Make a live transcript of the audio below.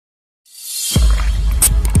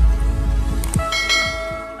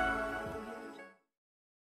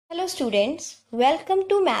Hello students, welcome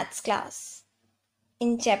to maths class.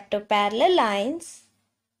 In chapter parallel lines,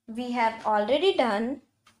 we have already done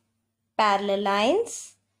parallel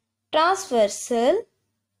lines, transversal,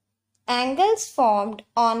 angles formed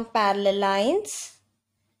on parallel lines,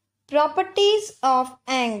 properties of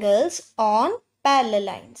angles on parallel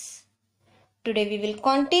lines. Today we will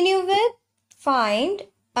continue with find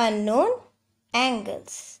unknown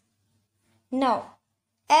angles. Now,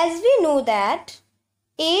 as we know that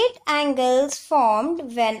 8 angles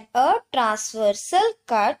formed when a transversal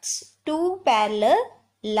cuts two parallel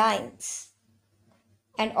lines.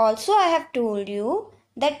 And also I have told you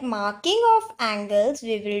that marking of angles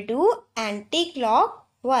we will do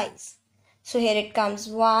anti-clockwise. So here it comes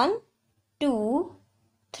 1, 2,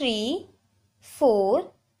 3,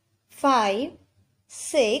 4, 5,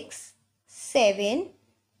 6, 7,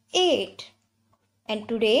 8. And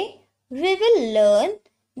today we will learn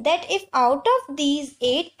that if out of these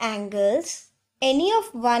 8 angles, any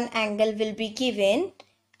of one angle will be given,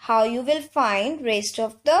 how you will find rest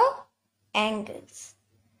of the angles.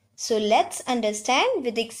 So let's understand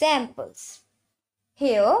with examples.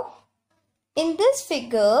 Here, in this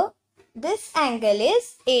figure, this angle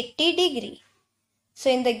is 80 degree. So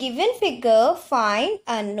in the given figure, find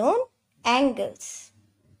unknown angles.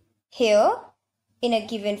 Here, in a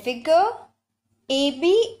given figure,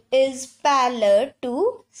 AB is parallel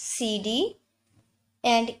to CD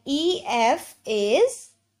and EF is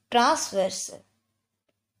transversal.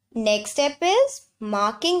 Next step is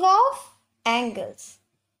marking of angles.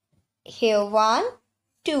 Here 1,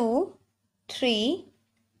 2, 3,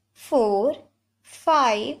 4,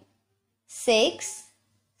 5, 6,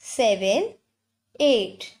 7,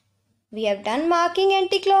 8. We have done marking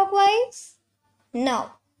anti-clockwise.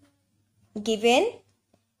 Now, given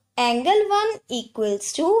angle 1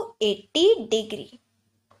 equals to 80 degree.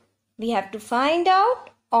 We have to find out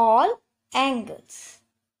all angles.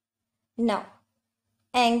 Now,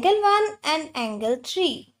 angle 1 and angle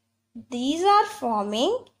 3. These are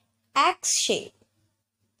forming X shape.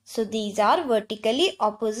 So, these are vertically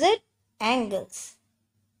opposite angles.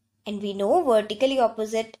 And we know vertically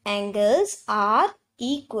opposite angles are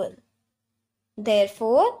equal.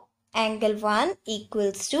 Therefore, angle 1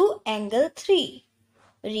 equals to angle 3.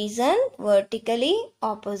 Reason vertically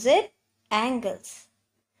opposite angles.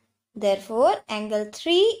 Therefore, angle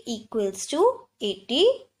 3 equals to 80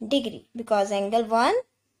 degree because angle 1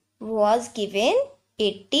 was given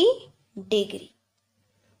 80 degree.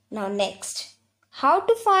 Now next, how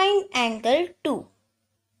to find angle 2?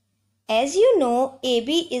 As you know,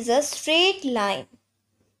 AB is a straight line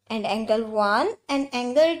and angle 1 and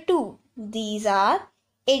angle 2, these are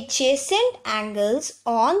adjacent angles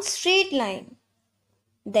on straight line.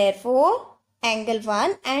 Therefore, angle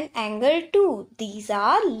 1 and angle 2, these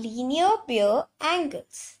are linear pair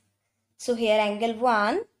angles. So, here angle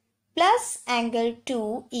 1 plus angle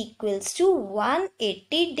 2 equals to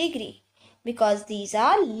 180 degree because these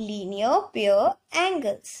are linear pair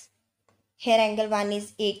angles. Here angle 1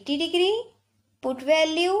 is 80 degree, put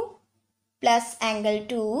value plus angle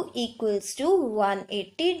 2 equals to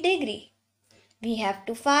 180 degree. We have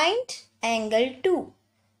to find angle 2.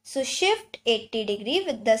 So, shift 80 degree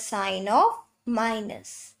with the sign of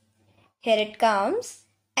minus. Here it comes.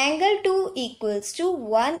 Angle 2 equals to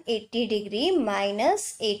 180 degree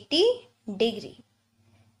minus 80 degree.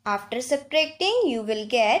 After subtracting, you will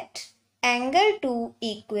get angle 2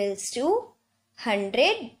 equals to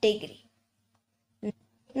 100 degree.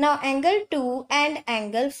 Now, angle 2 and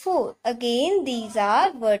angle 4. Again, these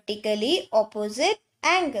are vertically opposite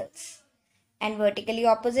angles. And vertically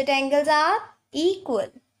opposite angles are equal.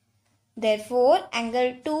 Therefore,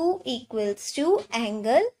 angle 2 equals to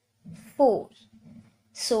angle 4.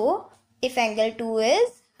 So, if angle 2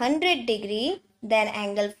 is 100 degree, then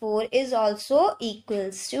angle 4 is also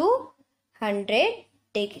equals to 100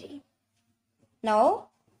 degree. Now,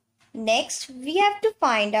 next we have to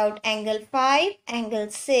find out angle 5, angle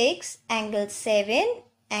 6, angle 7,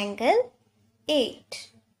 angle 8.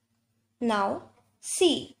 Now,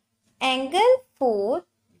 see, angle 4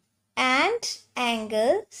 and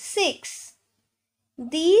angle 6.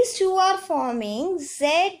 These two are forming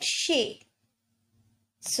Z shape.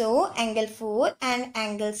 So, angle 4 and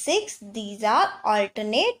angle 6, these are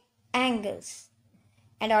alternate angles.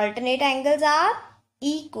 And alternate angles are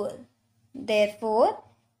equal. Therefore,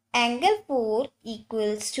 angle 4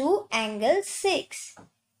 equals to angle 6.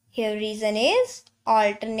 Here reason is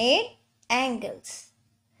alternate angles.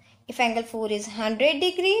 If angle 4 is 100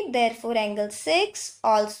 degree, therefore angle 6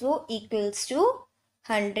 also equals to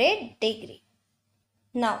 100 degree.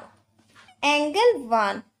 Now, angle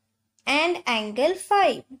 1 and angle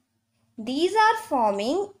 5. These are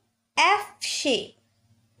forming F shape.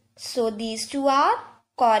 So these two are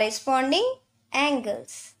corresponding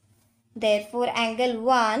angles. Therefore, angle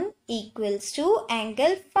 1 equals to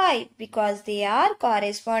angle 5 because they are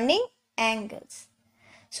corresponding angles.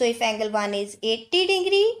 So if angle 1 is 80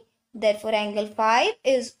 degree, therefore angle 5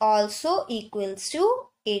 is also equals to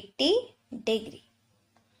 80 degree.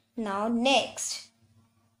 Now next,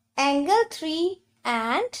 angle 3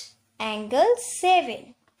 and angle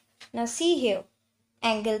 7. Now see here,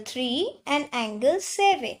 angle 3 and angle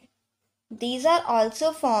 7. These are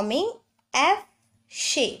also forming F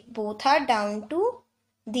shape. Both are down to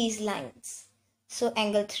these lines. So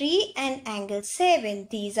angle 3 and angle 7,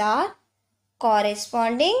 these are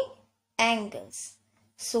corresponding angles.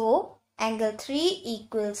 So angle 3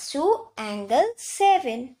 equals to angle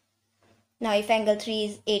 7. Now if angle 3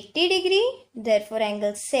 is 80 degree, therefore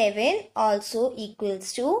angle 7 also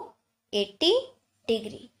equals to 80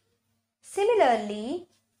 degree. Similarly,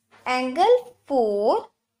 angle 4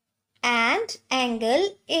 and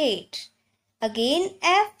angle 8. Again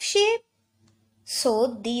F shape.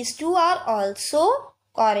 So these two are also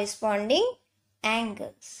corresponding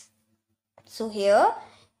angles. So here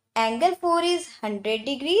angle 4 is 100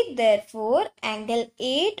 degree. Therefore angle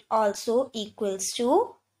 8 also equals to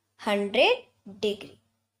 100 degree.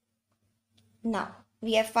 Now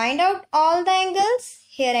we have find out all the angles.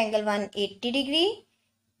 Here angle 1 80 degree,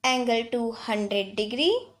 angle 2 100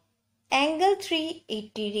 degree, angle 3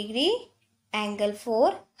 80 degree, angle 4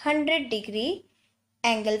 100 degree,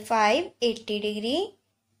 angle 5 80 degree,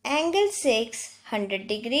 angle 6 100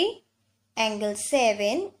 degree, angle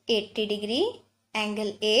 7 80 degree,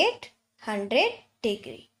 angle 8 100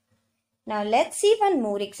 degree. Now let's see one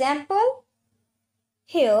more example.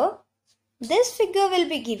 Here this figure will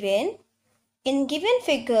be given. In given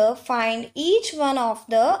figure, find each one of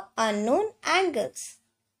the unknown angles.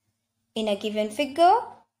 In a given figure,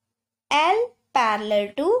 L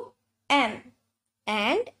parallel to M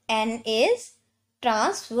and N is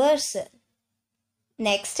transversal.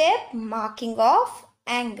 Next step, marking of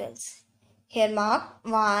angles. Here mark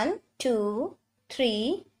 1, 2,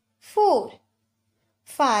 3, 4,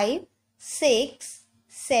 5, 6,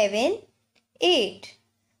 7, 8.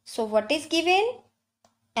 So what is given?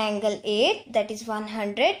 Angle 8, that is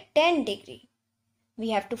 110 degree. We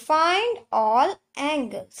have to find all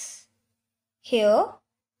angles. Here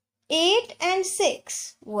 8 and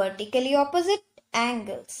 6 vertically opposite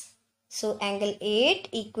angles. So angle 8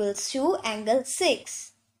 equals to angle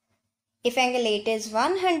 6. If angle 8 is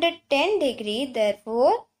 110 degree,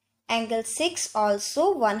 therefore angle 6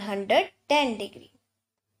 also 110 degree.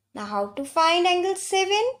 Now how to find angle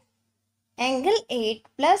 7? Angle 8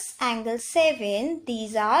 plus angle 7,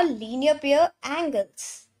 these are linear pair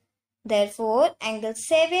angles. Therefore, angle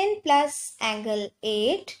 7 plus angle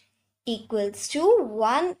 8 equals to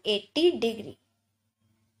 180 degree.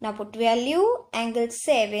 Now put value, angle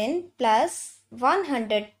 7 plus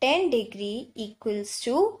 110 degree equals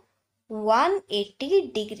to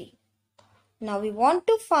 180 degree. Now we want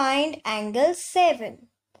to find angle 7.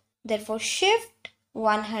 Therefore, shift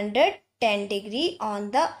 110 degree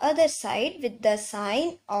on the other side with the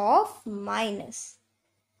sign of minus.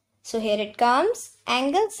 So here it comes,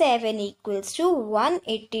 angle 7 equals to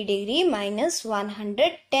 180 degree minus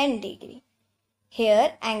 110 degree.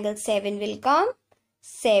 Here angle 7 will come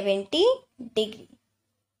 70 degree.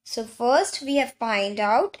 So first we have find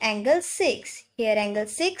out angle 6. Here angle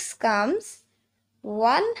 6 comes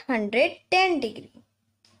 110 degree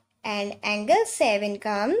and angle 7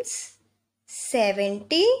 comes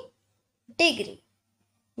 70 degree.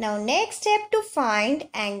 Now next step to find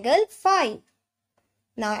angle 5.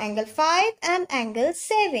 Now angle 5 and angle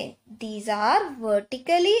 7, these are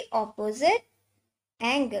vertically opposite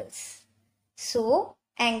angles. So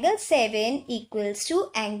angle 7 equals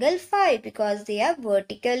to angle 5 because they are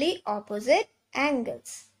vertically opposite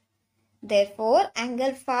angles. Therefore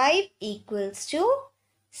angle 5 equals to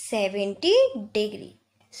 70 degree.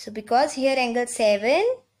 So because here angle 7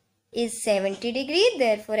 is 70 degree,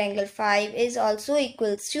 therefore angle 5 is also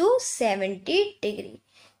equals to 70 degree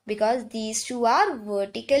because these two are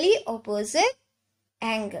vertically opposite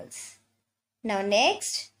angles. Now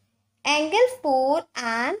next, angle 4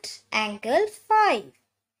 and angle 5.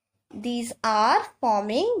 These are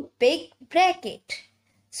forming big bracket.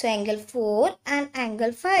 So angle 4 and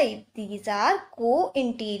angle 5, these are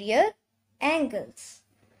co-interior angles.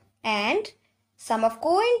 And sum of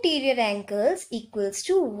co-interior angles equals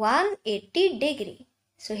to 180 degree.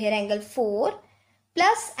 So here angle 4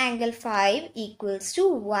 plus angle 5 equals to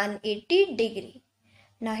 180 degree.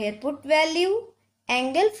 Now here put value,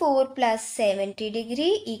 angle 4 plus 70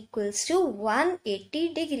 degree equals to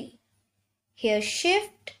 180 degree. Here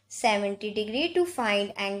shift 70 degree to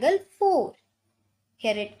find angle 4.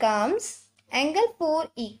 Here it comes. Angle 4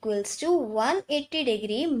 equals to 180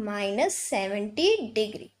 degree minus 70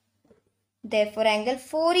 degree. Therefore, angle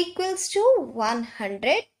 4 equals to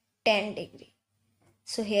 110 degree.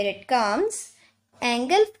 So, here it comes.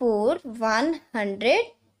 Angle 4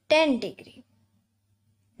 110 degree.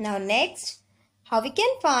 Now, next, how we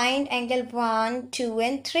can find angle 1, 2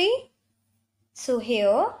 and 3? So,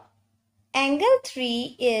 here angle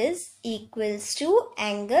 3 is equals to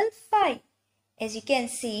angle 5. As you can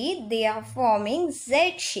see, they are forming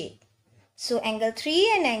Z shape. So, angle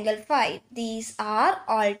 3 and angle 5, these are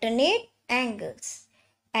alternate angles.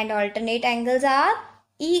 And alternate angles are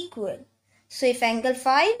equal. So, if angle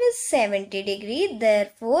 5 is 70 degree,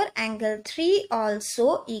 therefore, angle 3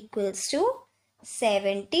 also equals to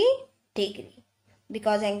 70 degree.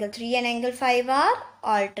 Because angle 3 and angle 5 are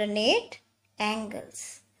alternate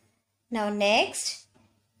angles. Now, next,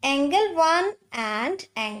 angle 1 and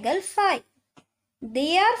angle 5.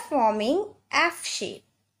 They are forming F shape.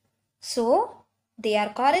 So, they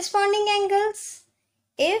are corresponding angles.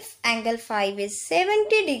 If angle 5 is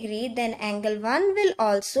 70 degree, then angle 1 will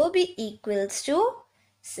also be equals to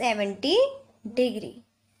 70 degree.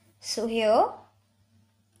 So, here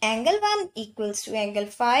angle 1 equals to angle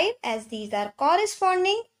 5 as these are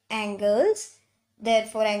corresponding angles.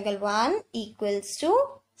 Therefore, angle 1 equals to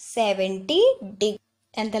 70 degree.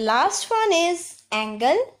 And the last one is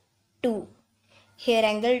angle 2. Here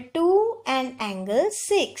angle 2 and angle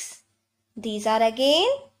 6. These are again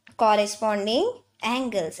corresponding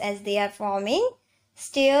angles as they are forming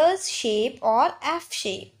stairs shape or F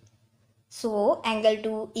shape. So angle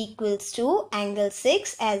 2 equals to angle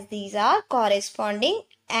 6 as these are corresponding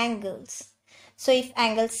angles. So if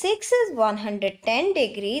angle 6 is 110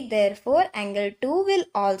 degree, therefore angle 2 will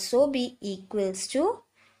also be equals to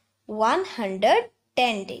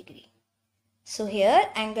 110 degree. So here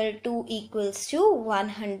angle 2 equals to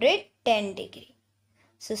 110 degree.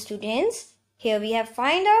 So students, here we have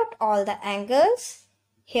find out all the angles.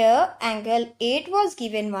 Here angle 8 was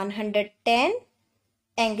given 110,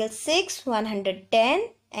 angle 6 110,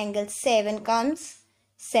 angle 7 comes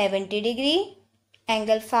 70 degree,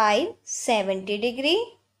 angle 5 70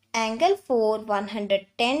 degree, angle 4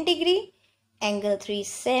 110 degree, angle 3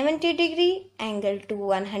 70 degree, angle 2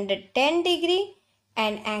 110 degree,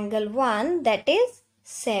 and angle 1 that is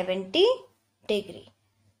 70 degree.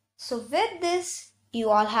 So with this you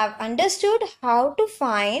all have understood how to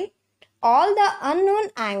find all the unknown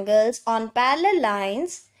angles on parallel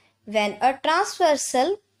lines when a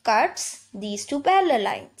transversal cuts these two parallel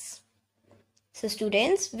lines. So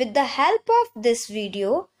students, with the help of this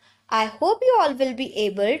video, I hope you all will be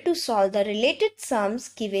able to solve the related sums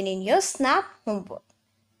given in your SNAP homework.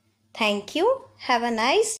 Thank you. Have a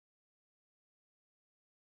nice